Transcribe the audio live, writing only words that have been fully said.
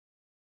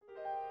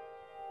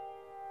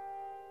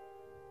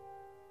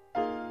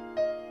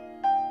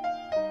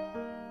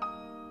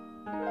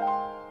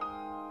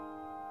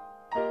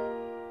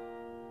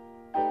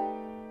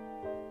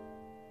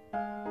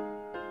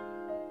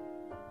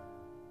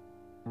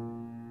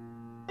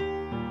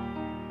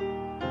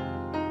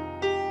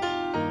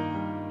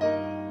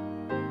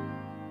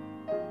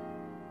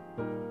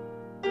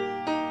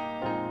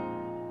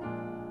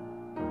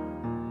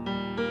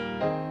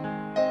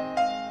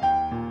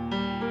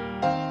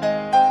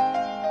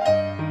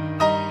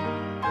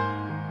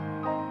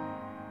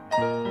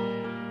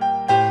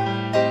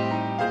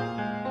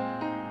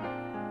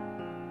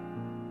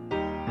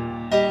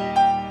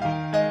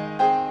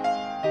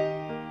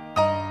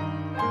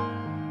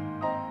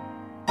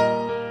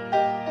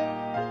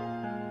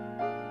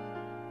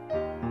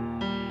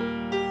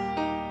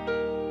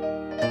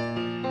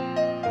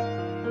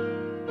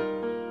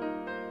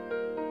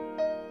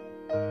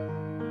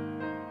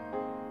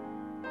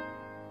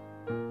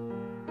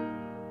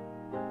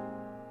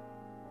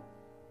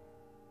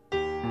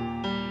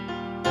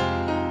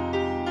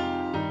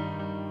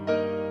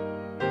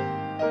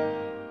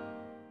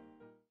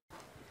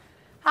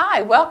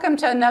Hi, welcome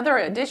to another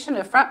edition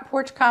of Front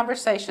Porch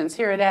Conversations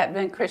here at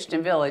Advent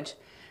Christian Village.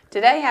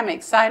 Today I'm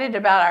excited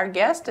about our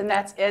guest, and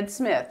that's Ed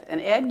Smith.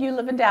 And Ed, you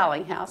live in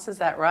Dowling-house, is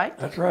that right?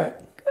 That's right.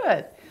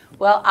 Good.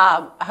 Well,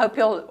 I hope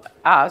you'll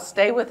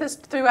stay with us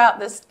throughout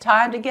this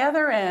time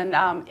together. And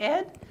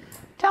Ed,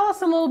 tell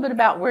us a little bit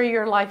about where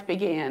your life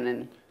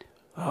began.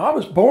 I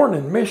was born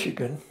in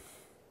Michigan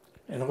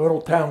in a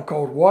little town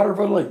called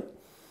Waterville.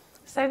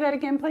 Say that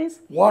again, please.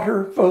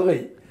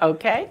 Waterville.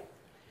 Okay.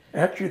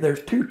 Actually,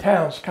 there's two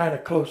towns kind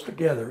of close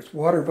together. It's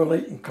Waterville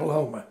and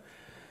Coloma.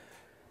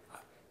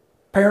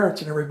 Parents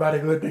and everybody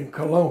lived in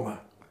Coloma,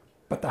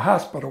 but the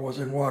hospital was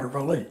in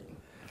Waterville.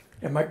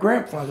 And my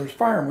grandfather's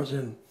farm was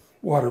in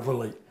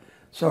Waterville.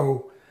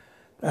 So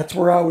that's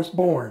where I was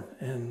born.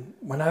 And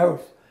when I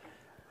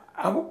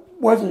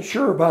wasn't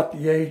sure about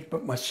the age,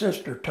 but my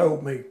sister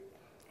told me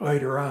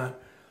later on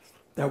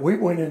that we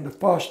went into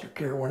foster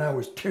care when I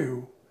was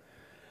 2.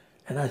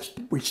 And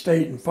we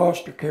stayed in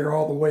foster care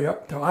all the way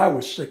up until I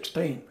was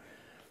 16.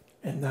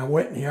 And I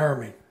went in the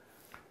Army.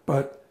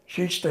 But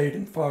she stayed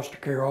in foster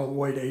care all the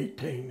way to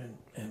 18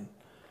 and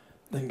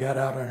then got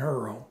out on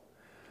her own.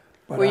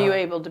 But, were you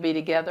able to be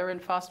together in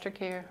foster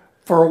care?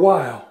 For a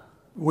while.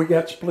 We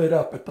got split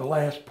up at the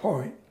last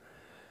point.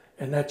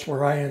 And that's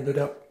where I ended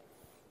up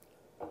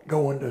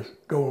going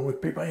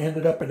with people. I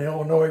ended up in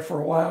Illinois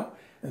for a while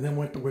and then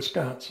went to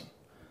Wisconsin.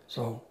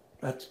 So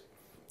that's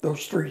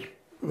those 3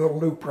 little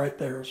loop right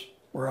there is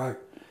where I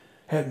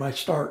had my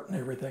start and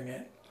everything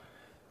at.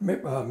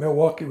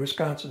 Milwaukee,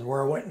 Wisconsin is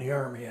where I went in the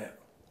Army at.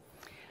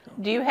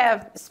 Do you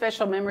have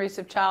special memories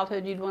of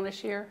childhood you'd want to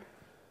share?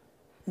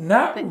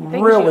 Not Things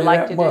really you'd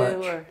like that to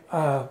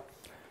much.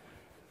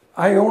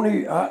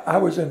 Do, I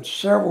was in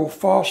several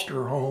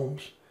foster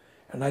homes,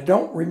 and I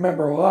don't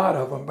remember a lot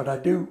of them, but I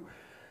do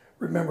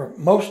remember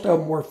most of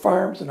them were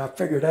farms, and I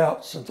figured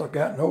out since I've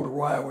gotten older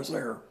why I was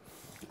there.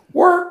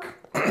 Work!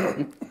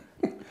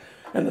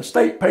 And the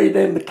state paid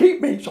them to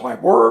keep me, so I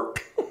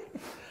worked.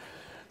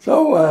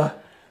 So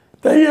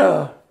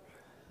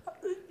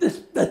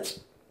that's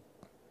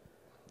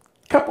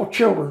a couple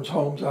children's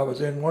homes I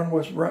was in. One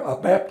was a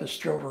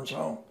Baptist children's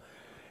home,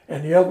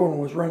 and the other one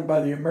was run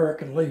by the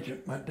American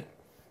Legion. My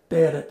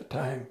dad at the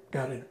time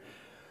got in.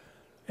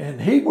 And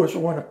he was the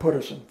one that put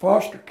us in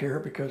foster care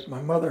because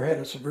my mother had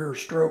a severe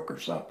stroke or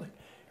something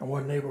and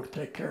wasn't able to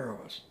take care of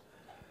us.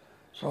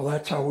 So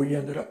that's how we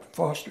ended up in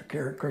foster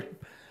care. Of course,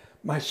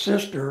 my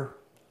sister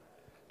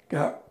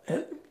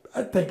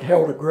I think,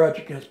 held a grudge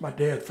against my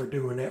dad for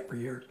doing that for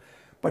years.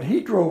 But he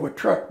drove a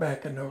truck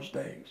back in those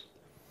days.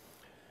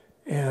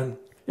 And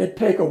it'd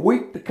take a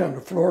week to come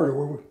to Florida,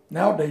 where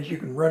nowadays you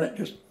can run it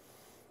just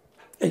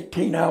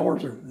 18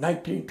 hours or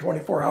 19,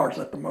 24 hours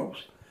at the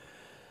most.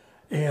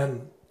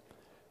 And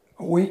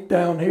a week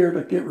down here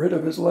to get rid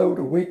of his load,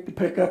 a week to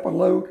pick up a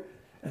load,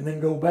 and then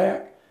go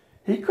back.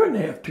 He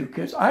couldn't have 2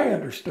 kids. I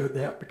understood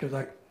that because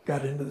I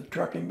got into the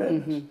trucking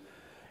business. Mm-hmm.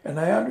 And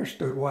I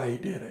understood why he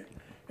did it.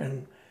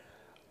 And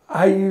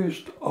I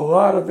used a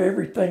lot of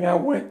everything I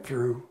went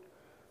through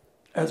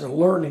as a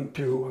learning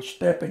tool, a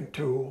stepping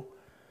tool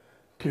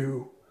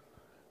to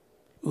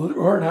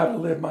learn how to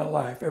live my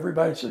life.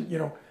 Everybody said,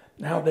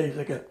 nowadays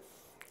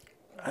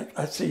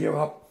I see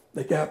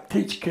they got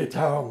teach kids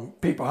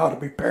people how to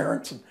be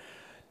parents and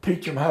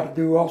teach them how to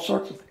do all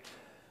sorts of things.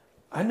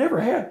 I never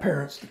had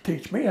parents to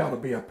teach me how to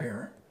be a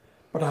parent,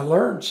 but I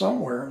learned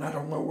somewhere, and I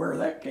don't know where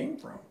that came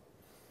from.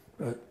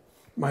 But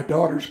my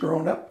daughter's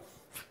grown up.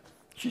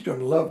 She's going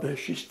to love this.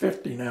 She's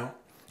 50 now.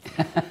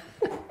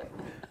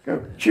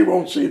 She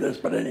won't see this,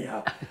 but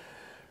anyhow.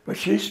 But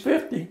she's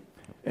 50,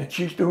 and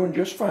she's doing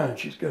just fine.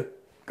 She's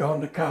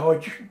gone to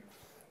college,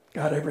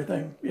 got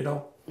everything,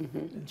 Mm-hmm.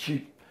 And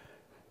she's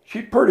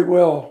pretty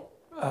well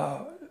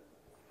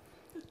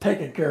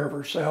taken care of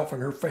herself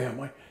and her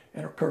family.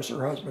 And, of course,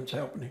 her husband's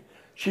helping her.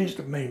 She's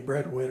the main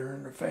breadwinner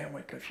in the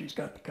family because she's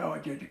got the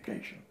college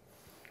education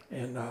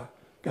and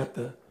got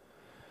the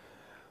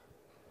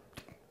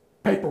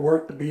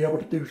paperwork to be able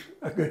to do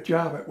a good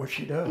job at what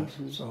she does.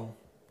 Mm-hmm. So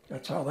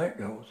that's how that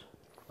goes.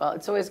 Well,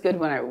 it's always good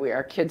when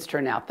our kids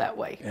turn out that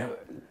way. Yeah.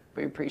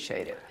 We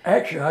appreciate it.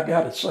 Actually, I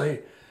got to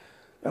say,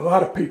 a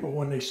lot of people,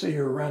 when they see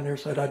her around there,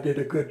 said I did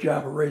a good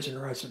job of raising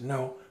her. I said,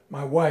 no,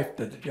 my wife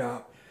did the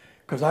job.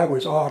 Because I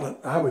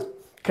was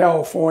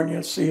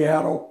California,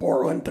 Seattle,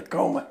 Portland,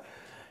 Tacoma.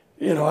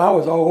 I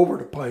was all over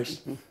the place.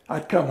 Mm-hmm.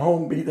 I'd come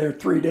home, be there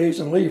 3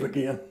 days, and leave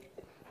again.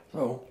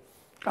 So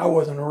I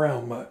wasn't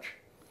around much.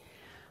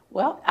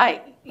 Well,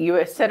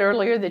 you said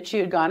earlier that you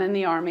had gone in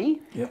the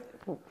Army.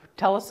 Yep.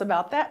 Tell us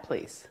about that,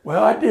 please.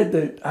 Well, I did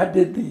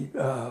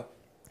the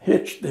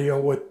hitch deal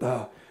with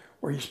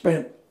where you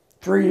spent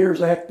 3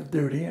 years active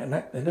duty, and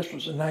this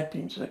was in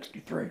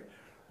 1963.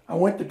 I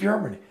went to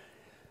Germany.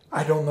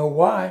 I don't know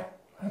why.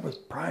 I was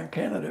prime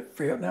candidate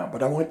for Vietnam,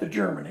 but I went to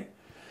Germany.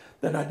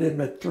 Then I did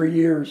my 3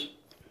 years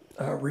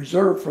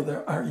reserve for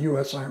the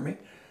U.S. Army.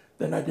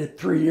 Then I did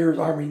 3 years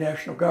Army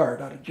National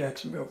Guard out of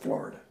Jacksonville,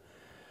 Florida.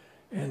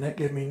 And that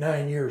gave me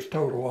 9 years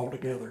total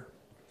altogether.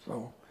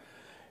 So,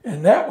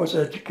 and that was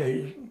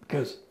education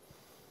because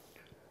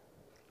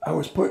I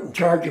was put in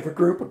charge of a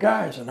group of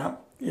guys, and I,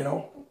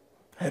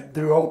 had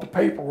to do all the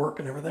paperwork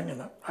and everything,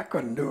 and I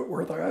couldn't do it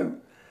worth a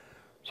hoot.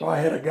 So I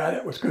had a guy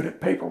that was good at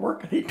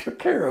paperwork, and he took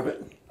care of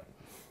it.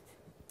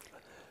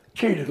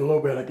 Cheated a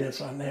little bit, I guess,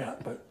 on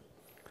that, but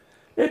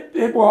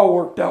it all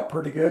worked out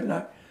pretty good. And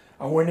I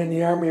went in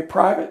the Army a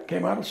private,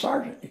 came out a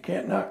sergeant. You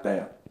can't knock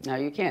that. No,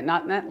 you can't,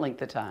 not in that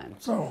length of time.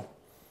 So.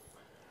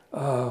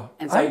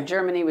 And so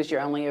Germany was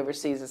your only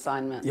overseas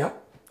assignment?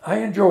 Yep, I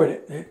enjoyed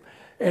it.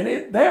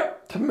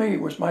 That to me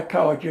was my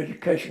college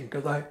education,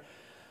 because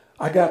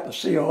I got to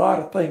see a lot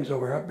of things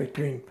over there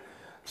between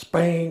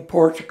Spain,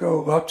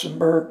 Portugal,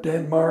 Luxembourg,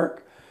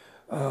 Denmark,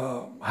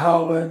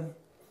 Holland,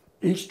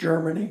 East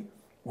Germany,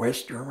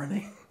 West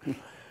Germany,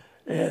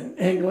 and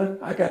England.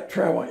 I got to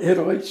travel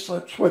Italy,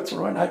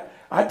 Switzerland.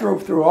 I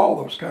drove through all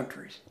those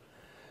countries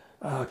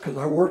because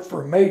I worked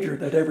for a major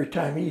that every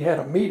time he had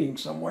a meeting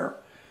somewhere,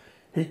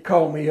 he'd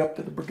call me up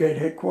to the brigade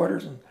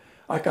headquarters, and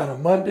like on a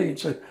Monday, and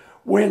said,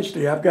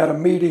 Wednesday, I've got a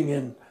meeting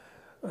in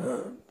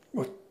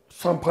with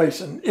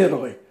someplace in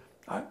Italy.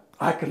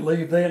 I could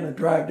leave then and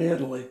drive to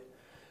Italy.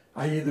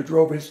 I either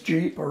drove his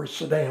Jeep or his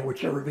sedan,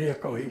 whichever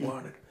vehicle he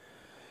wanted.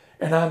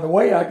 And on the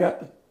way, I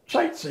got to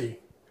sightsee,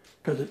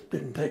 because it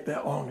didn't take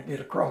that long to get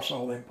across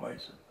all them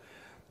places.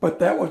 But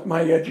that was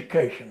my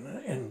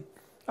education, and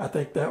I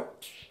think that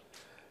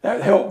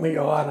helped me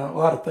a lot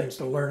of things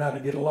to learn how to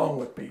get along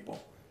with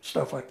people,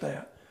 stuff like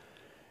that.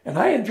 And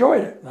I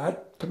enjoyed it.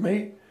 To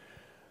me,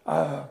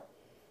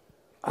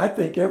 I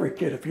think every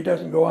kid, if he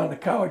doesn't go on to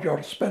college, ought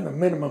to spend a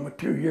minimum of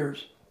 2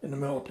 years in the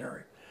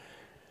military.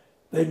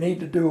 They need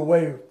to do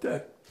away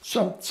with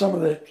some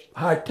of the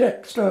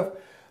high-tech stuff.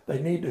 They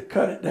need to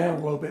cut it down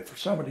a little bit for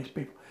some of these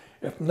people,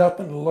 if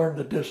nothing, to learn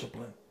the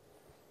discipline.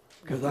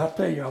 Because I'll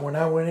tell you, when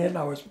I went in,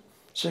 I was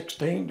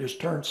 16, just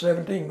turned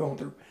 17 going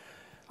through.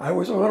 I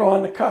was a little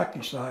on the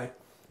cocky side,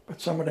 but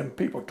some of them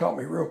people taught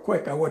me real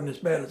quick I wasn't as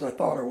bad as I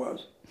thought I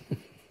was.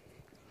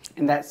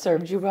 And that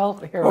served you well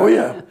here. Oh,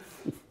 yeah.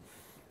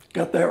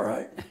 Got that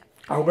right.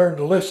 I learned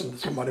to listen to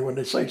somebody when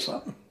they say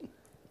something.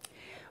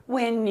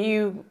 When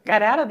you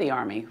got out of the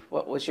Army,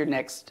 what was your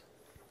next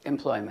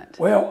employment?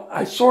 Well,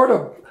 I sort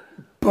of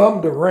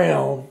bummed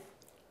around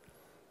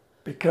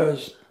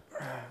because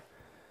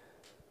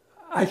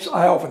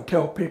I often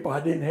tell people I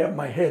didn't have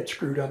my head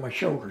screwed on my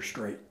shoulders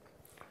straight.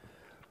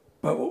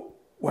 But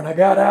when I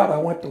got out, I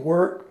went to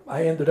work.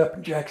 I ended up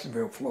in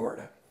Jacksonville,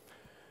 Florida.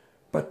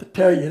 But to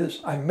tell you this,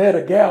 I met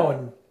a gal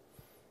in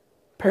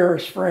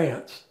Paris,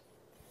 France.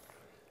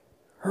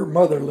 Her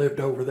mother lived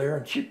over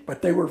there,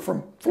 but they were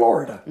from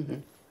Florida. Mm-hmm.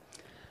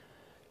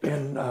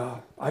 And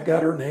I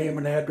got her name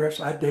and address.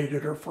 I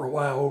dated her for a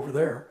while over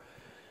there.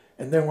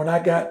 And then when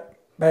I got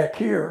back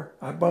here,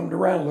 I bummed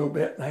around a little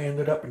bit, and I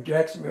ended up in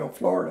Jacksonville,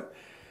 Florida.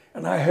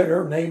 And I had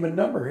her name and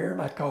number here,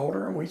 and I called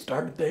her, and we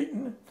started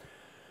dating.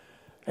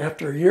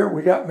 After a year,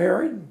 we got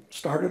married and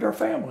started our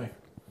family.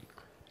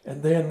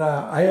 And then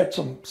I had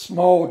some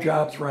small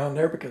jobs around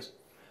there because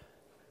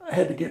I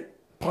had to get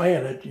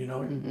planted,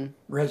 mm-hmm.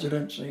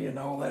 residency and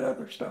all that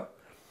other stuff.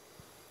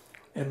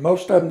 And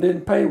most of them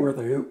didn't pay worth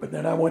a hoot, but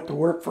then I went to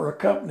work for a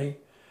company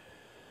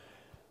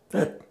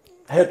that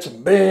had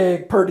some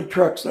big, pretty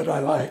trucks that I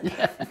liked.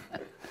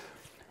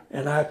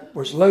 And I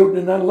was loading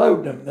and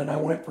unloading them. Then I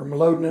went from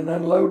loading and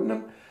unloading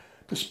them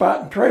to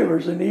spotting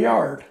trailers in the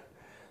yard.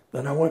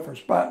 Then I went from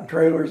spotting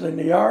trailers in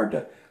the yard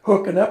to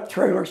hooking up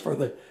trailers for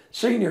the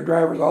senior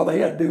drivers. All they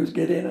had to do was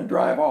get in and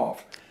drive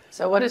off.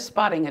 So what does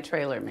spotting a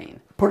trailer mean?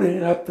 Putting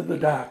it up to the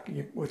dock.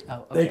 Okay.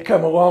 They'd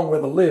come along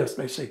with a list.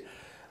 They say,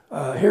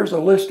 here's a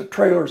list of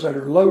trailers that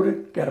are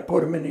loaded. Got to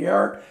put them in the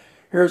yard.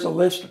 Here's a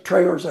list of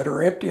trailers that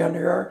are empty on the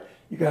yard.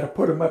 You got to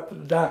put them up to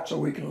the dock so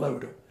we can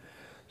load them.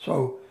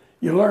 So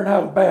you learn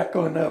how to back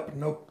on up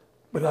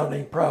without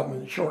any problem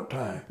in a short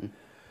time. Mm-hmm.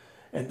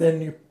 And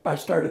then I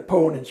started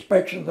pulling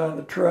inspections on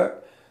the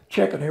truck,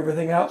 checking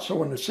everything out. So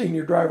when the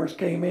senior drivers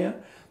came in,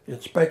 the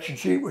inspection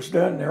sheet was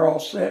done. They're all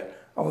set.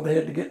 All they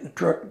had to get in the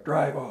truck and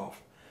drive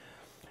off.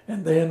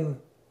 And then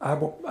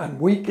on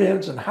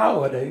weekends and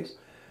holidays,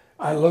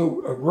 I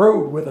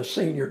rode with a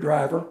senior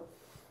driver,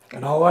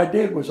 and all I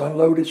did was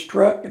unload his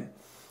truck and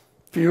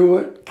fuel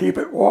it, keep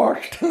it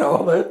washed, and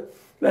all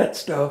that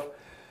stuff.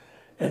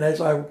 And as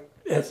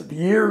the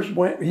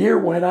year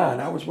went on,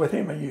 I was with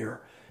him a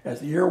year. As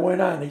the year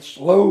went on, he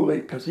slowly,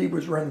 because he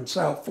was running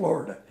South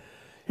Florida,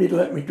 he'd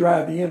let me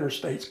drive the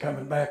interstates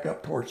coming back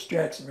up towards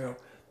Jacksonville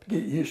to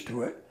get used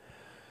to it.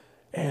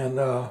 And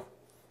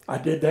I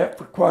did that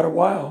for quite a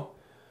while.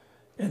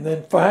 And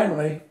then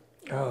finally,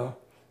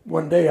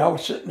 one day I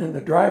was sitting in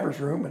the driver's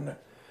room, and the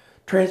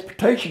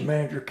transportation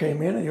manager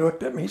came in, and he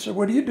looked at me and said,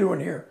 "What are you doing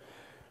here?"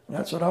 And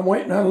I said, "I'm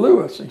waiting on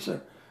Lewis." He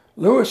said,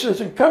 "Lewis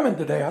isn't coming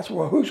today." I said,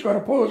 "Well, who's going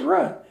to pull his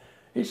run?"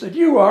 He said,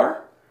 "You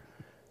are."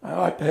 I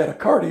like to have a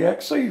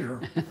cardiac seizure.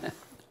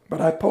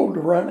 But I pulled the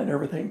run, and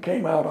everything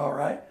came out all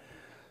right.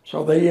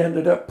 So they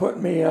ended up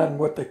putting me on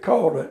what they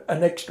called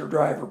an extra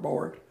driver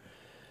board,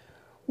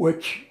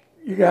 which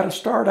you got to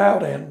start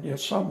out in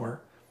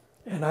somewhere.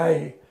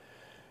 And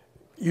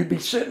you'd be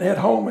sitting at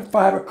home at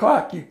 5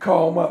 o'clock, you'd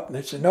call them up, and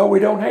they'd say, no, we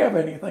don't have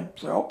anything.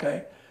 So,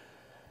 okay.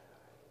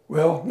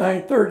 Well,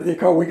 9:30, they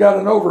call, we got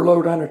an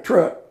overload on a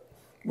truck.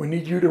 We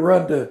need you to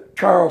run to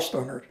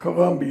Charleston or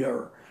Columbia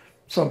or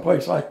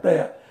someplace like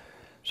that.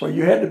 So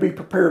you had to be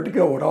prepared to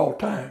go at all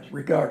times,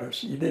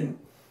 regardless. You didn't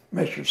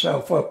mess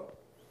yourself up,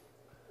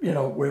 you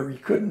know, where you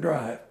couldn't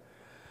drive.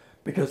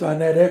 Because on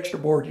that extra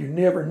board, you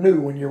never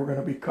knew when you were going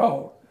to be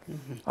called.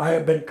 I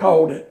have been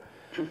called at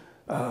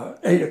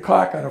 8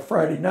 o'clock on a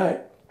Friday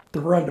night to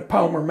run to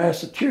Palmer,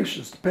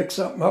 Massachusetts to pick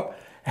something up,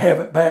 have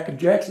it back in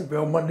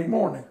Jacksonville Monday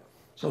morning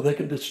so they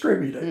can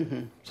distribute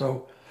it.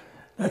 So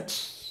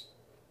that's,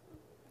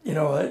 you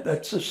know,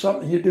 that's just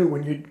something you do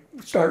when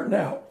you're starting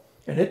out.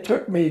 And it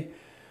took me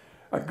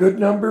a good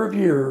number of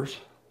years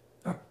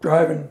of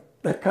driving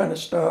that kind of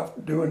stuff,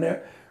 doing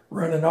that,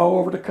 running all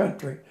over the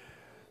country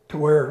to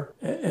where,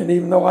 and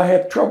even though I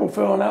had trouble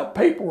filling out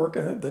paperwork,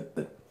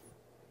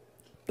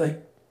 they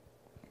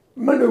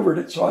maneuvered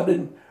it so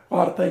a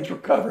lot of things were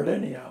covered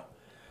anyhow.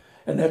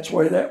 And that's the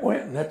way that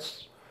went. And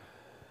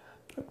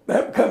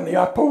that company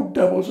I pulled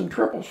doubles and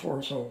triples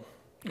for, so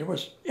it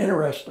was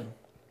interesting.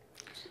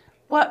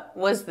 What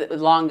was the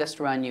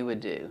longest run you would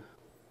do?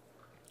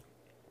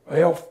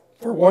 Well,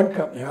 for one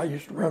company, I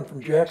used to run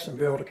from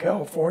Jacksonville to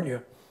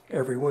California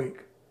every week.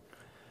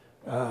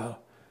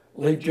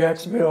 Leave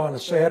Jacksonville on a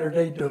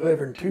Saturday,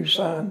 deliver in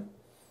Tucson,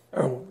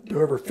 or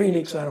deliver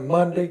Phoenix on a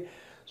Monday,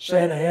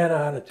 Santa Ana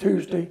on a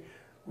Tuesday,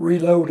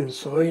 reload in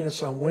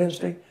Salinas on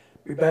Wednesday,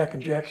 be back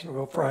in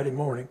Jacksonville Friday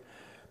morning,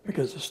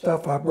 because the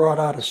stuff I brought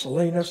out of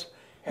Salinas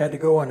had to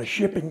go on a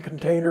shipping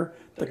container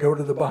to go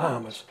to the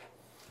Bahamas.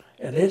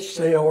 And it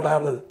sailed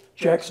out of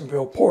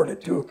Jacksonville port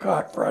at 2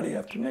 o'clock Friday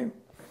afternoon.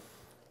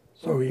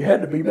 So you had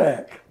to be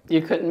back.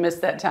 You couldn't miss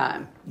that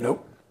time.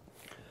 Nope.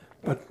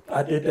 But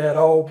I did that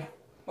all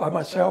by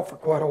myself for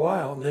quite a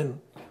while, and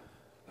then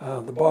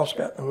the boss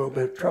got in a little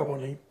bit of trouble,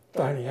 and he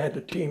finally had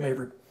to team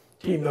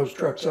those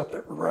trucks up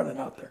that were running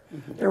out there.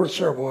 There were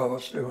several of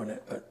us doing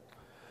it, but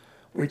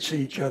we'd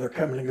see each other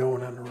coming and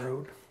going on the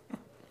road.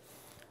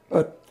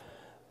 But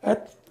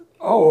that's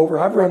all over.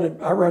 I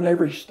run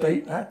every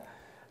state,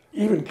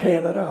 even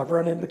Canada. I've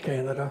run into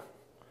Canada.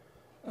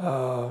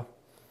 I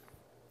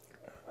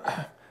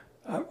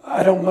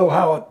don't know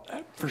how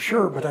for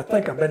sure, but I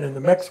think I've been into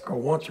Mexico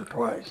once or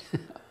twice.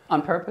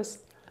 On purpose?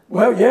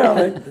 Well,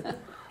 yeah.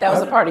 That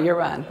was a part of your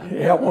run.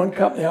 Yeah, one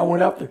company I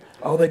went up there,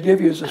 all they give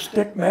you is a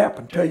stick map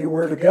and tell you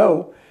where to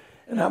go.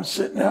 And I'm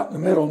sitting out in the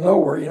middle of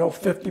nowhere,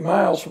 50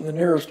 miles from the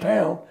nearest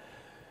town.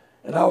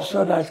 And all of a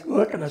sudden I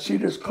look and I see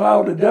this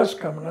cloud of dust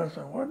coming. I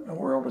said, what in the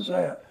world is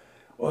that?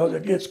 Well, as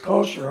it gets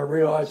closer, I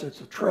realize it's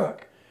a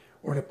truck.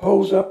 When it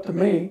pulls up to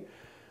me,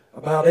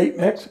 about 8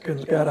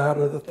 Mexicans got out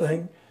of the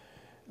thing.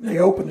 They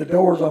opened the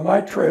doors on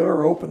my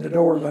trailer, opened the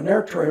doors on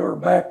their trailer,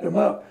 backed them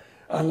up,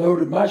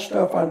 unloaded my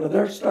stuff onto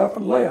their stuff,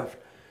 and left.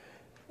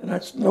 And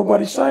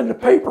nobody signed the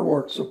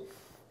paperwork, so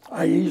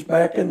I eased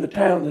back into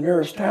town, the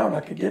nearest town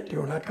I could get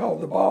to, and I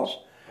called the boss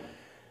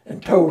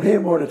and told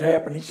him what had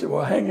happened. He said,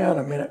 well, hang on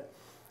a minute.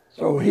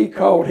 So he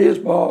called his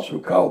boss, who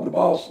called the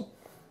boss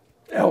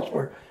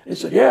elsewhere. He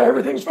said, yeah,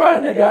 everything's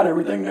fine. They got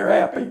everything. They're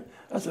happy.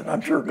 I said,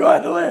 I'm sure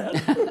glad of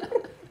that.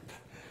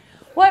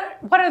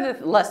 What are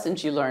the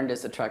lessons you learned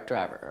as a truck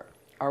driver?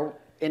 Or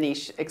any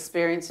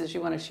experiences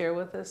you want to share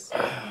with us?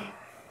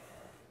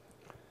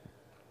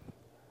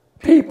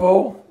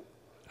 People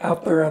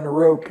out there on the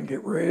road can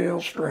get real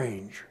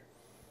strange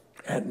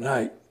at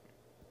night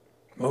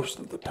most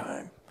of the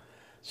time.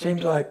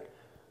 Seems like,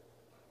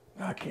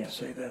 I can't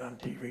say that on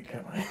TV,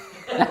 can I?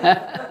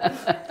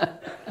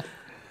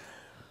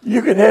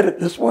 You can edit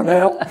this one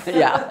out.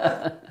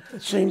 Yeah.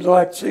 It seems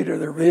like it's either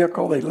their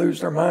vehicle, they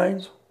lose their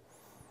minds,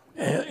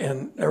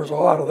 and there's a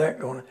lot of that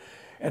going on.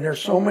 And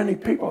there's so many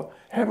people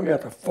haven't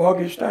got the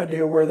foggiest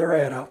idea where they're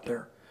at out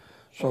there.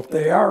 So if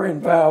they are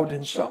involved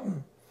in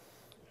something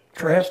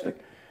drastic,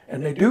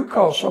 and they do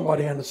call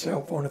somebody on the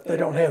cell phone, if they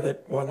don't have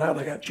that, well, now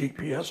they got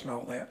GPS and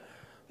all that,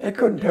 they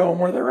couldn't tell them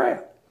where they're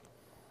at.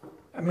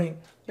 I mean,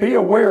 be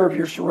aware of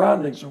your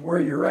surroundings and where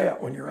you're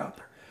at when you're out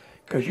there.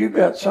 Because you've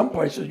got some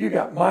places, you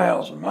got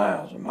miles and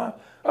miles and miles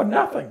of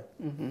nothing,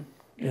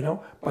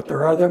 but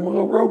there are them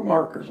little road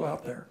markers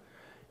out there.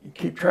 You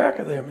keep track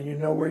of them and you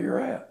know where you're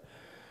at.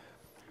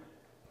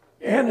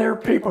 And there are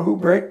people who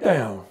break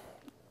down.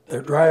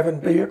 They're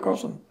driving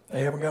vehicles and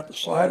they haven't got the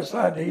slightest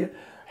idea.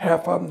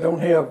 Half of them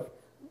don't have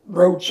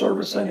road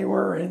service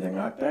anywhere or anything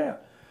like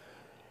that.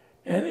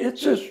 And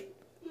it's just,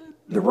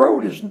 the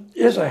road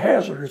is a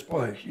hazardous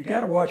place. You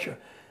got to watch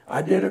it.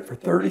 I did it for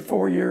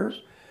 34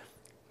 years.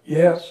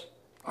 Yes,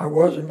 I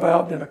was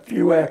involved in a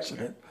few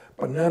accidents,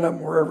 but none of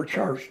them were ever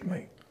charged to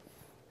me.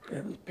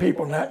 It was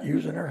people not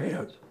using their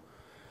heads.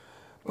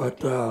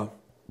 But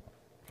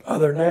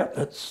other than that,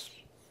 that's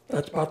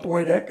about the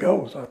way that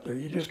goes out there.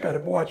 You just got to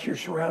watch your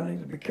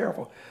surroundings and be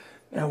careful.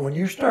 Now, when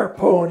you start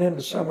pulling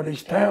into some of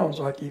these towns,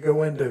 like you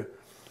go into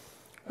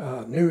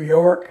New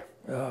York,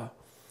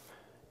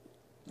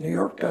 New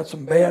York got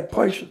some bad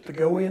places to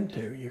go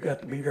into. You got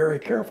to be very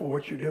careful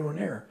what you're doing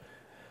there.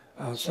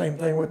 Same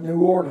thing with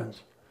New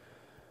Orleans.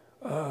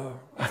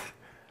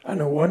 I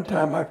know one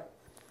time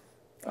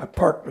I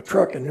parked the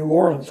truck in New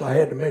Orleans. I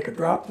had to make a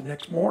drop the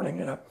next morning,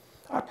 and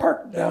I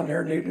parked down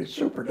there near the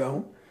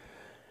Superdome,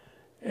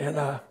 and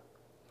I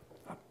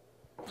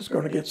was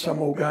going to get some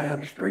old guy on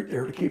the street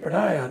there to keep an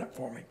eye on it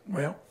for me.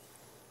 Well,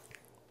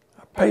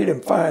 I paid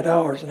him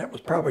 $5, and that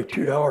was probably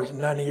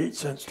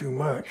 $2.98 too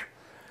much.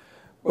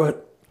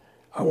 But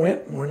I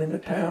went into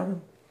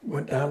town,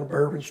 went down to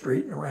Bourbon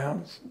Street and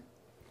around, and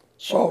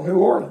saw New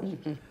Orleans.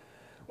 Mm-hmm.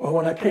 Well,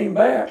 when I came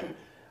back,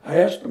 I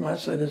asked him, I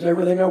said, is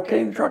everything okay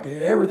in the truck? He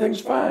said,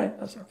 everything's fine.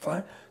 I said,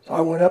 fine. So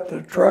I went up to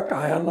the truck,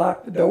 I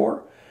unlocked the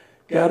door,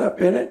 got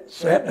up in it,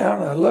 sat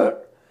down, and I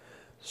looked.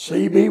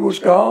 CB was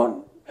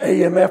gone,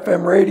 AM,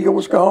 FM radio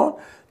was gone,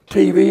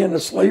 TV in the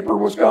sleeper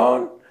was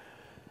gone.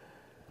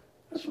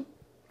 I said,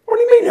 what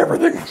do you mean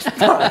everything was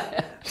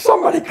fine?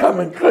 Somebody come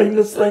and clean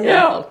this thing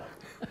out.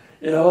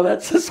 You know,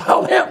 that's just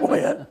how that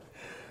went.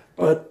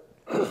 But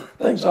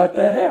things like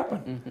that happen.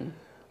 Mm-hmm.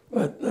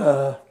 But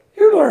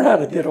you learn how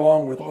to get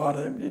along with a lot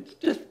of them. It's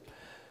just,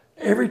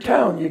 every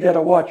town you got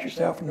to watch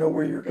yourself and know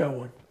where you're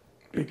going.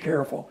 Be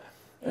careful.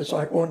 It's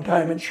like one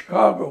time in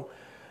Chicago,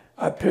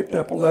 I picked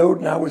up a load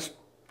and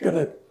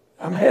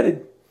I'm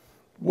headed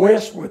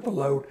west with the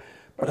load,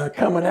 but I'm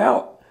coming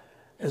out.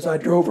 As I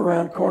drove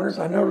around corners,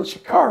 I noticed a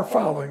car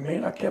following me,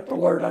 and I kept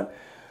alert.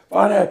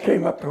 Finally, I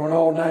came up to an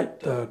all-night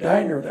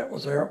diner that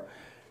was there,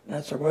 and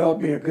I said, well,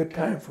 it'd be a good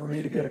time for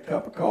me to get a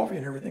cup of coffee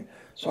and everything.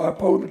 So I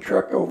pulled the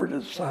truck over to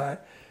the side.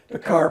 The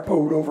car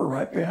pulled over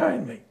right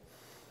behind me.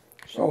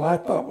 So I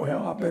thought,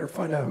 well, I better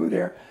find out who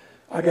there.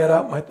 I got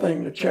out my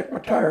thing to check my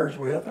tires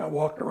with. I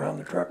walked around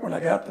the truck. When I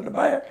got to the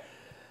back,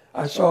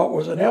 I saw it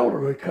was an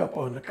elderly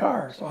couple in the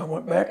car. So I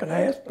went back and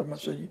I asked them, I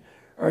said,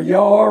 are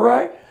y'all all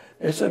right?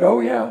 They said, oh,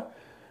 yeah.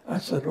 I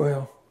said,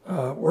 well,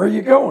 where are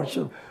you going? She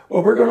said,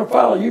 well, we're going to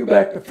follow you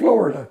back to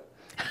Florida.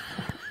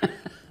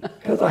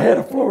 Because I had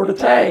a Florida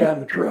tag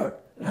on the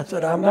truck. And I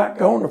said, I'm not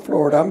going to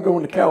Florida. I'm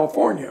going to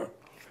California.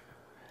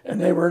 And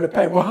they were in a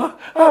panic. Well,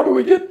 how do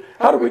we get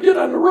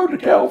on the road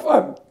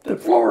to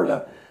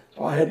Florida?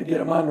 So I had to get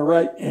them on the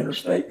right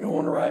interstate,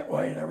 going the right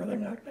way and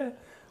everything like that.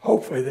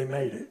 Hopefully they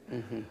made it.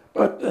 Mm-hmm.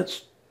 But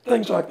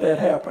things like that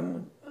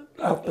happen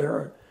out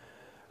there.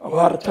 A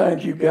lot of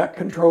times you've got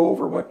control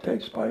over what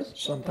takes place.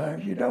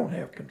 Sometimes you don't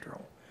have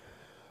control.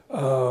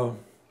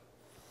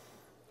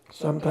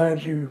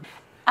 Sometimes you...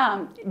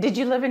 Did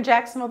you live in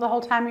Jacksonville the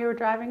whole time you were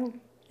driving?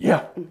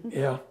 Yeah, mm-hmm.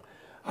 Yeah.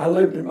 I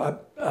lived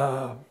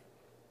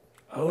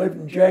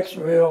in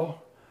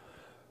Jacksonville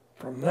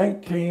from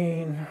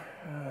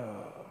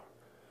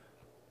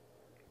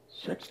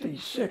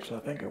 1966, I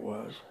think it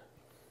was,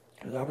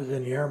 because I was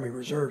in the Army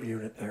Reserve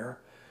unit there,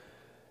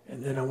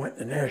 and then I went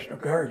to the National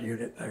Guard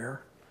unit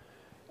there,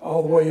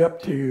 all the way up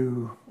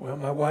to, well,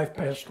 my wife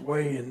passed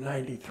away in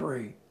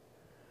 '93,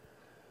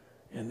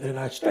 and then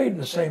I stayed in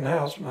the same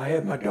house, and I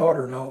had my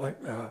daughter and all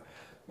that.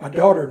 My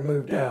daughter had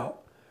moved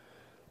out,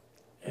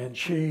 and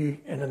she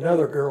and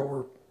another girl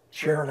were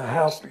sharing a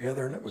house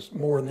together, and it was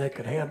more than they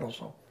could handle.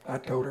 So I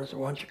told her, I said,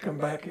 why don't you come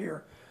back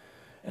here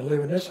and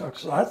live in this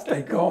house? So I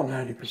stayed gone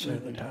 90%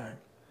 of the time.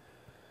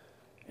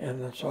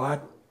 And so I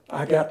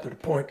got to the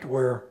point to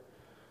where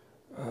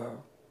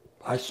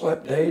I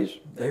slept days.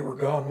 They were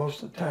gone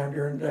most of the time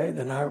during the day.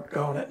 Then I was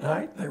gone at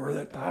night. They were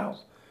at the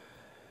house.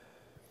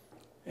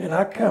 And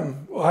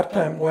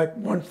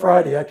one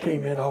Friday I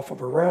came in off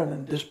of a run,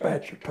 and the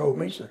dispatcher told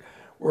me, he said,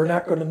 we're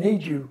not going to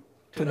need you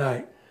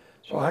tonight.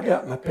 So I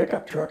got my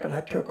pickup truck and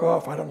I took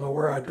off. I don't know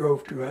where I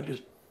drove to.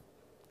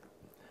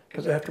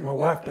 Because after my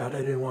wife died, I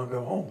didn't want to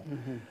go home.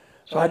 Mm-hmm.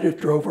 So I just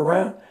drove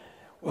around.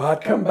 Well,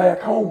 I'd come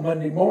back home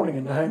Monday morning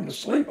and I had to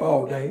sleep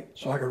all day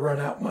so I could run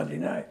out Monday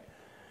night.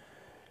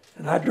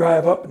 And I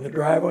drive up in the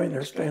driveway and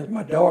there stands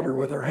my daughter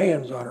with her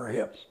hands on her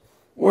hips.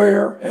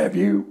 Where have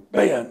you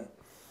been?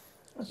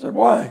 I said,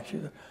 why? She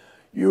said,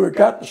 you have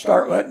got to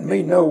start letting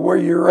me know where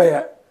you're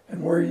at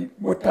and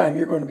what time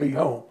you're going to be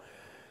home.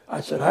 I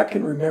said, I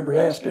can remember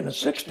asking a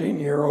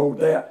 16-year-old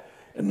that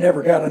and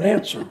never got an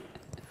answer.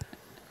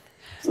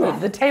 So,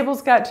 the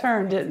tables got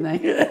turned, didn't they?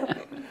 Yeah.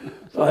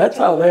 So that's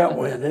how that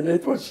went. And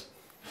it was,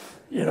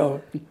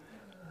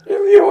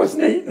 it was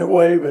neat in a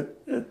way,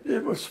 but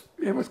it was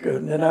good.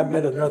 And then I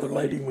met another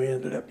lady, and we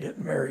ended up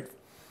getting married.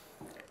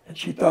 And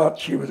she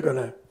thought I was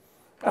going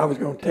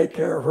to take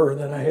care of her, and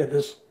then I had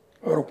this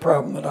little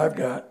problem that I've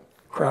got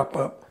crop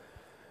up.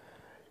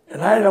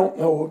 And I don't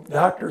know,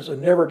 doctors have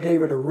never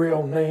gave it a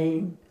real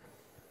name.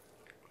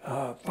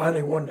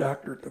 Finally, one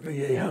doctor at the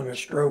VA hung a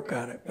stroke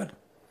on it, but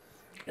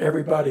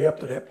everybody up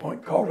to that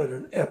point called it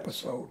an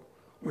episode,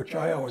 which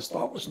I always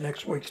thought was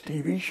next week's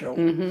TV show.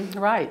 Mm-hmm,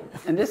 right,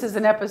 and this is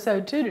an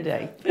episode 2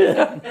 today.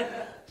 Yeah.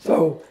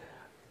 So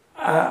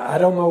I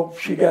don't know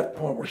if she got to the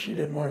point where she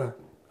didn't want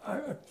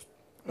to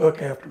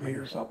look after me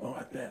or something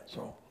like that.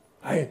 So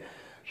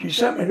she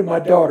sent me to my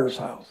daughter's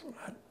house.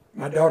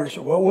 My daughter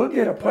said, well, we'll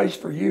get a place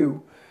for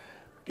you.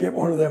 Get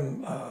one of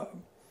them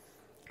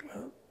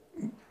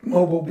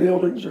mobile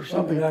buildings or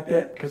something like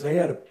that, because they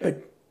had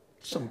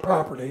some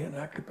property, and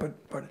I could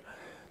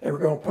they were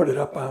going to put it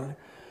up on.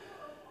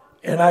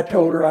 And I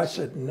told her, I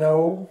said,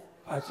 no.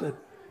 I said,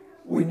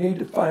 we need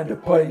to find a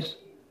place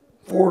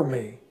for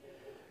me.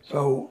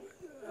 So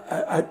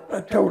I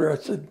told her, I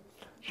said,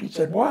 she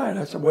said, why? And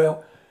I said,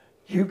 well,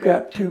 you've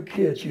got 2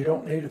 kids. You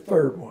don't need a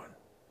third one.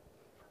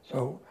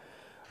 So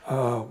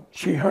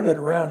she hunted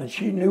around, and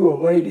she knew a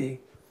lady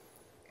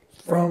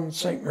from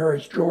St.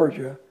 Mary's,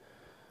 Georgia,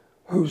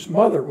 whose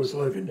mother was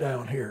living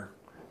down here.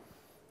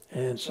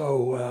 And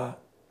so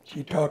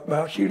she talked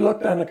about, she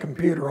looked on the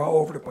computer all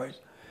over the place.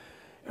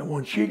 And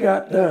when she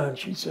got done,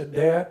 she said,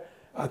 Dad,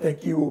 I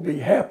think you will be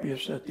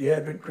happiest at the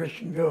Advent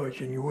Christian Village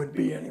than you would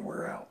be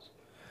anywhere else.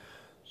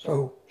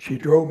 So she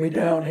drove me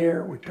down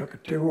here. We took a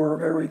tour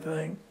of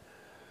everything.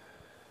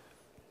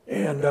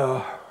 And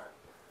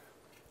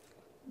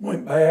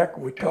went back.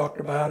 We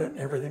talked about it and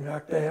everything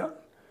like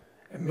that.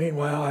 And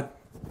meanwhile,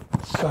 I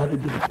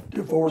decided to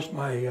divorce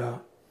my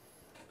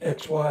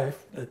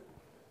ex-wife that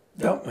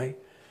dumped me.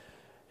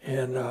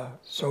 And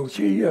so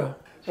she got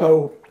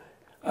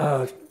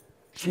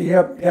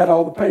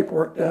all the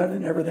paperwork done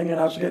and everything, and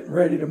I was getting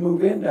ready to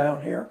move in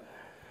down here.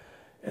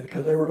 And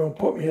because they were going to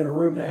put me in a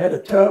room that had a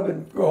tub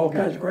and all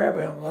kinds of grab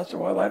handles. I said,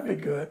 well, that'd be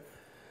good.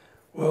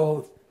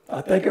 Well,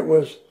 I think it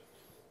was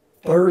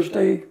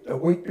Thursday, a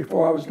week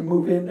before I was to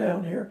move in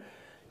down here,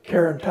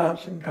 Karen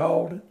Thompson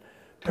called and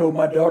told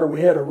my daughter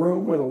we had a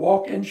room with a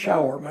walk-in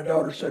shower. My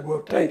daughter said,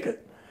 we'll take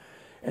it.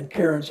 And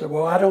Karen said,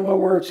 well, I don't know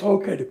where it's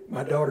located.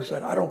 My daughter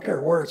said, I don't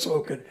care where it's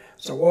located.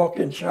 It's a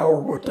walk-in shower,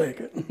 we'll take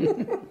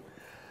it.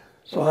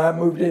 So I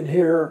moved in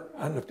here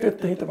on the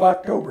 15th of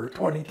October,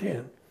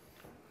 2010.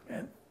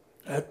 And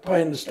I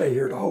plan to stay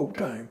here the whole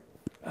time.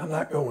 I'm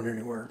not going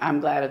anywhere. I'm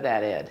glad of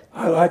that, Ed.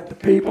 I like the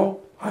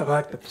people. I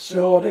like the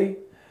facility.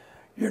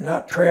 You're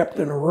not trapped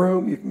in a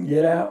room. You can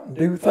get out and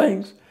do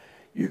things.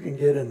 You can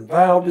get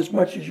involved as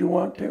much as you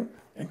want to.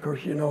 And of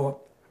course, you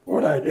know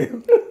what I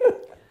do.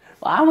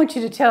 Well, I want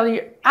to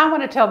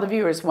tell the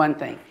viewers one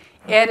thing.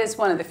 Ed is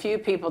one of the few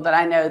people that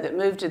I know that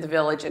moved to the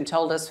village and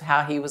told us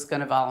how he was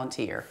going to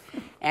volunteer.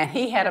 And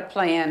he had a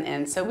plan,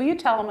 and so will you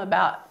tell them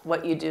about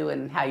what you do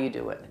and how you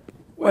do it?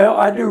 Well,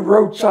 I do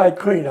roadside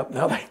cleanup.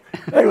 Now,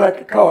 they like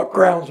to call it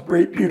grounds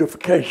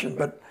beautification,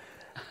 but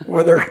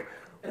whether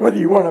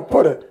you want to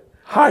put a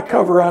high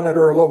cover on it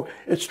or a low,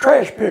 it's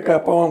trash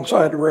pickup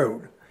alongside the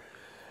road.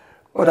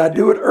 But I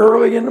do it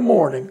early in the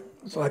morning.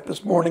 It's like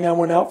this morning I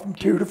went out from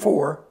 2 to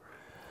 4.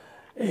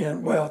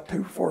 And, well,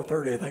 2 to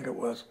 4:30, I think it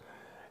was.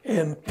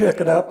 And pick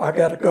it up. I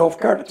got a golf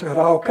cart that's got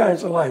all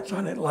kinds of lights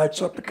on it. It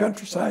lights up the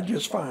countryside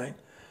just fine.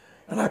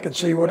 And I can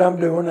see what I'm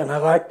doing, and I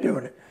like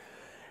doing it.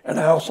 And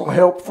I also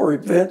help for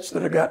events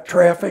that have got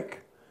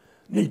traffic,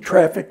 need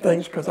traffic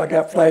things, because I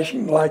got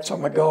flashing lights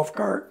on my golf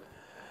cart.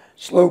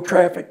 Slow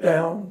traffic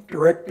down,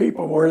 direct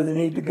people where they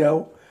need to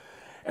go.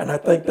 And I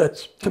think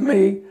that's, to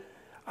me,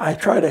 I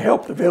try to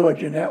help the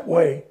village in that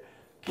way.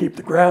 Keep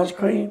the grounds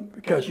clean,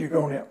 because you're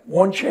going to have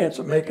one chance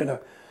of making a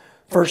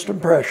first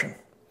impression.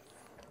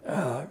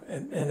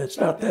 And it's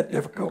not that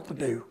difficult to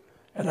do.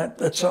 And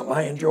that's something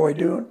I enjoy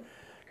doing,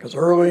 because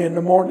early in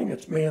the morning,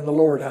 it's me and the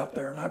Lord out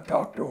there, and I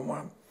talk to him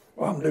while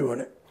I'm doing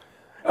it.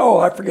 Oh,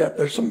 I forget,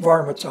 there's some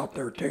varmints out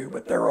there too,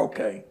 but they're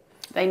okay.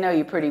 They know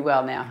you pretty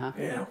well now, huh?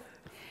 Yeah.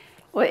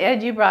 Well,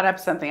 Ed, you brought up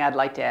something I'd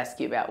like to ask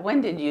you about.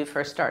 When did you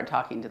first start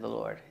talking to the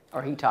Lord,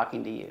 or he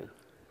talking to you?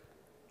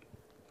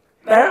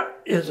 That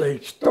is a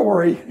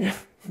story. It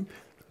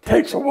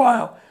takes a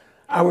while.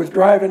 I was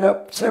driving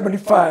up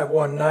 75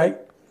 one night,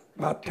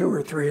 about 2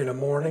 or 3 in the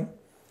morning,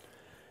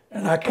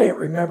 and I can't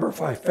remember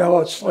if I fell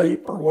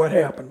asleep or what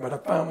happened, but I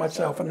found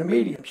myself in the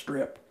medium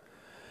strip.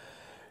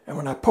 And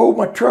when I pulled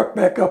my truck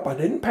back up, I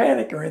didn't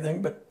panic or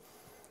anything, but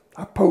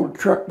I pulled the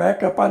truck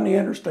back up on the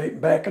interstate,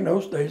 and back in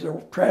those days,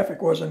 the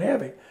traffic wasn't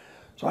heavy.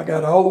 So I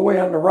got all the way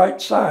on the right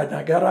side, and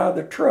I got out of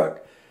the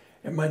truck,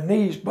 and my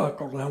knees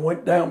buckled, and I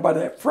went down by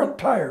that front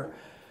tire.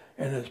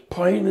 And as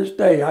plain as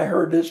day, I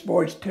heard this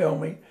voice tell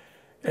me,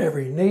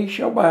 every knee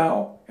shall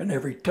bow, and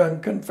every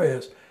tongue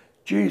confess,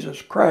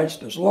 Jesus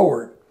Christ is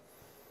Lord.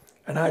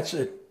 And I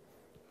said,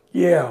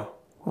 yeah,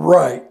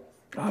 right.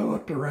 I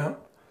looked around,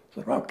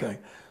 said, okay.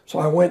 So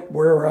I went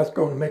wherever I was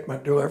going to make my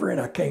delivery,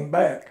 and I came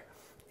back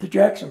to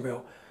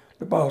Jacksonville.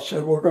 The boss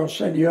said, we're going to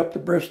send you up to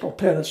Bristol,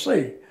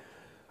 Tennessee.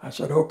 I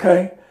said,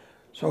 okay.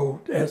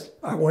 So as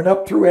I went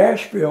up through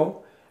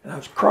Asheville, and I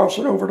was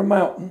crossing over the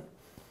mountain,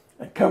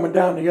 and coming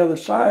down the other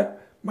side,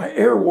 my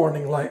air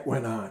warning light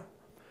went on.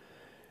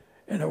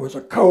 And it was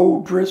a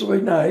cold,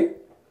 drizzly night,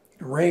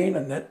 rain,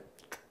 and that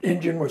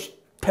engine was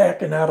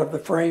tacking out of the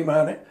frame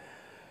on it.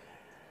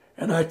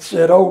 And I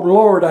said, oh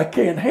Lord, I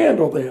can't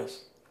handle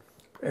this.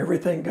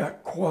 Everything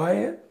got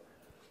quiet,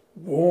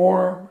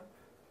 warm,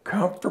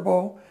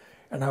 comfortable,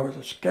 and I was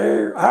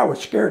scared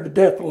to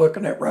death of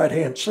looking at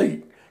right-hand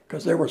seat,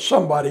 because there was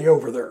somebody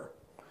over there.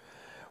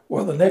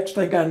 Well, the next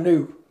thing I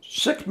knew,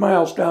 6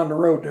 miles down the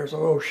road, there's a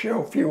little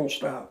Shell fuel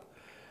stop.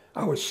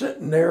 I was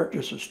sitting there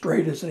just as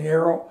straight as an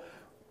arrow.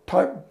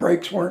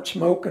 Brakes weren't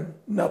smoking,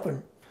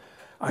 nothing.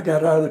 I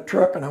got out of the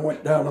truck and I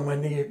went down on my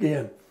knee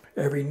again.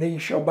 Every knee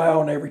shall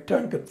bow and every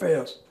tongue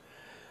confess.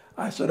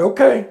 I said,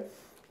 okay.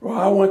 Well,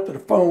 I went to the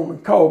phone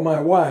and called my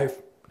wife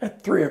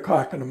at 3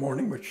 o'clock in the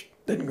morning, which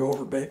didn't go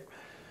over big.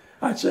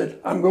 I said,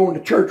 I'm going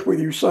to church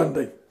with you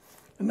Sunday.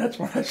 And that's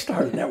when I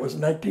started. That was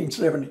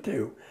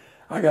 1972.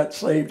 I got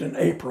saved in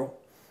April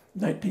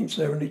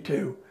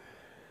 1972.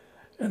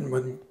 And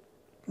when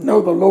the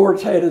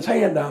Lord's had his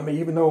hand on me,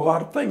 even though a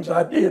lot of things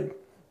I did,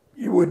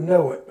 you wouldn't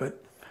know it,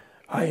 but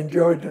I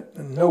enjoyed it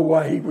and know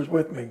why he was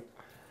with me.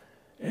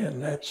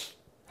 And that's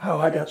how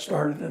I got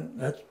started,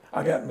 and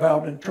I got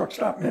involved in truck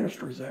stop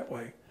ministries that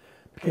way.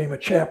 Became a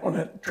chaplain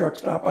at the truck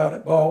stop out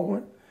at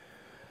Baldwin.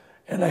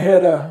 And I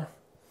had a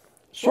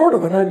sort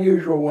of an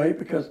unusual way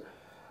because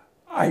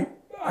I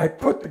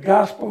put the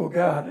gospel of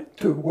God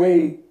to the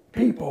way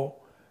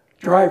people,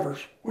 drivers,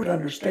 would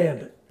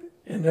understand it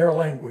in their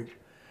language.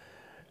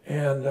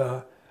 And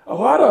a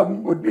lot of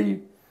them would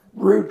be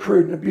rude,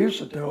 crude, and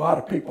abusive to a lot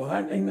of people.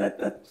 I mean,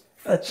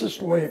 that's just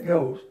the way it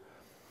goes.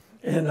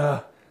 And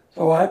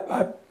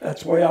so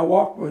that's the way I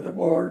walked with the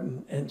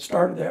Lord and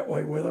started that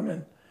way with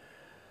him.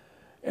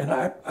 And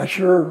I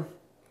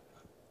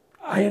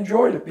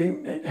enjoyed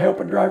it,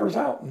 helping drivers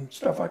out and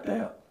stuff like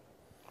that.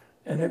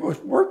 And it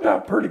worked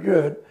out pretty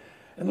good.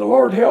 And the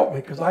Lord helped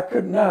me because I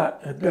could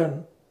not have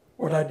done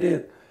what I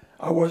did.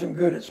 I wasn't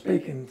good at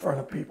speaking in front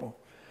of people.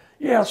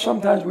 Yeah,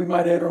 sometimes we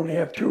might only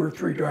have 2 or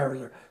 3 drivers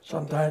there.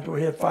 Sometimes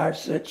we had 5,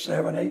 6,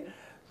 7, 8.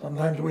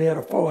 Sometimes we had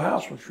a full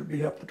house, which would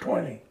be up to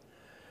 20.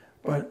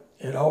 But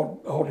it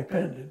all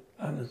depended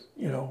on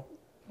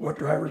what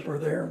drivers were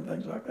there and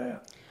things like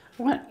that.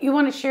 You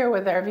want to share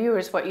with our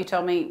viewers what you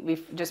told me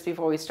just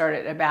before we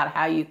started about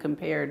how you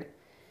compared?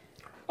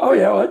 Oh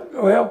yeah,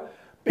 well,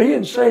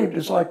 being saved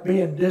is like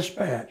being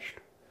dispatched.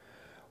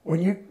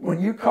 When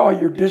you call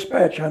your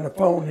dispatch on the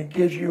phone, it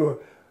gives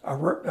you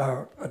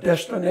a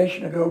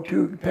destination to go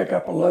to pick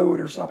up a load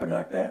or something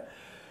like that.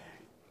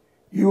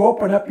 You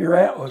open up your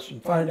atlas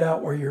and find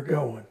out where you're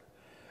going.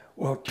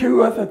 Well,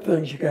 2 other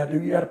things you got to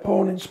do. You got to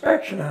pull an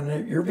inspection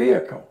on your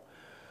vehicle.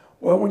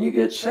 Well, when you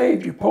get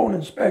saved, you pull an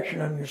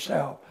inspection on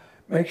yourself.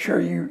 Make sure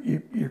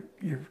your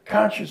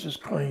conscience is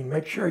clean.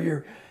 Make sure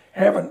you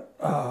haven't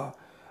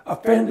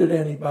offended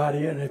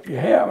anybody, and if you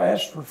have,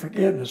 ask for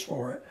forgiveness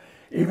for it.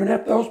 Even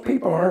if those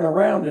people aren't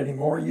around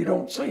anymore, you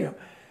don't see them.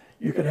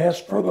 You can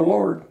ask for the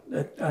Lord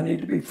that I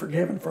need to be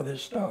forgiven for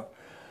this stuff.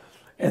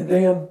 And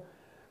then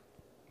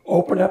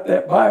open up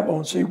that Bible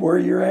and see where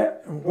you're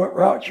at and what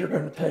route you're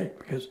going to take.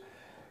 Because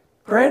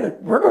granted,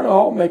 we're going to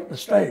all make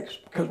mistakes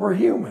because we're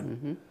human.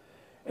 Mm-hmm.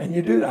 And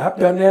you do that. I've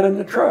done that in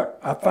the truck.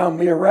 I found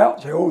me a route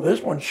and say, oh,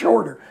 this one's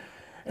shorter.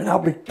 And I'll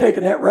be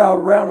taking that route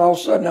around. All of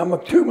a sudden,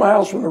 I'm 2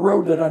 miles from the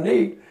road that I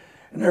need.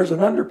 And there's an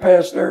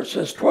underpass there that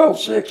says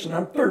 12.6 and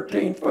I'm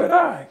 13 foot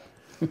high.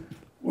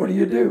 What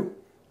do?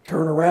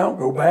 Turn around,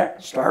 go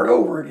back, start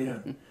over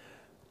again.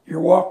 Your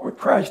walk with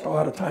Christ a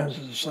lot of times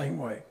is the same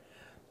way.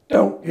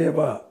 Don't give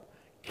up.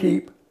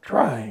 Keep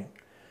trying.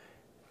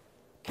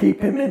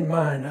 Keep him in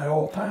mind at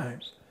all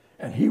times,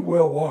 and he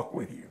will walk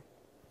with you.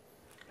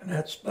 And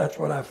that's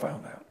what I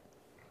found out.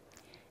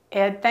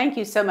 Ed, thank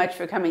you so much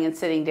for coming and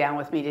sitting down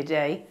with me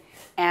today.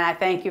 And I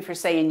thank you for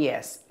saying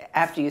yes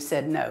after you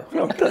said no.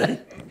 Okay.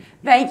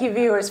 Thank you,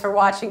 viewers, for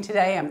watching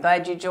today. I'm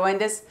glad you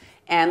joined us.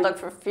 And look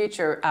for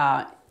future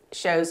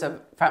shows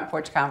of Front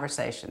Porch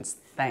Conversations.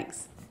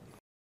 Thanks.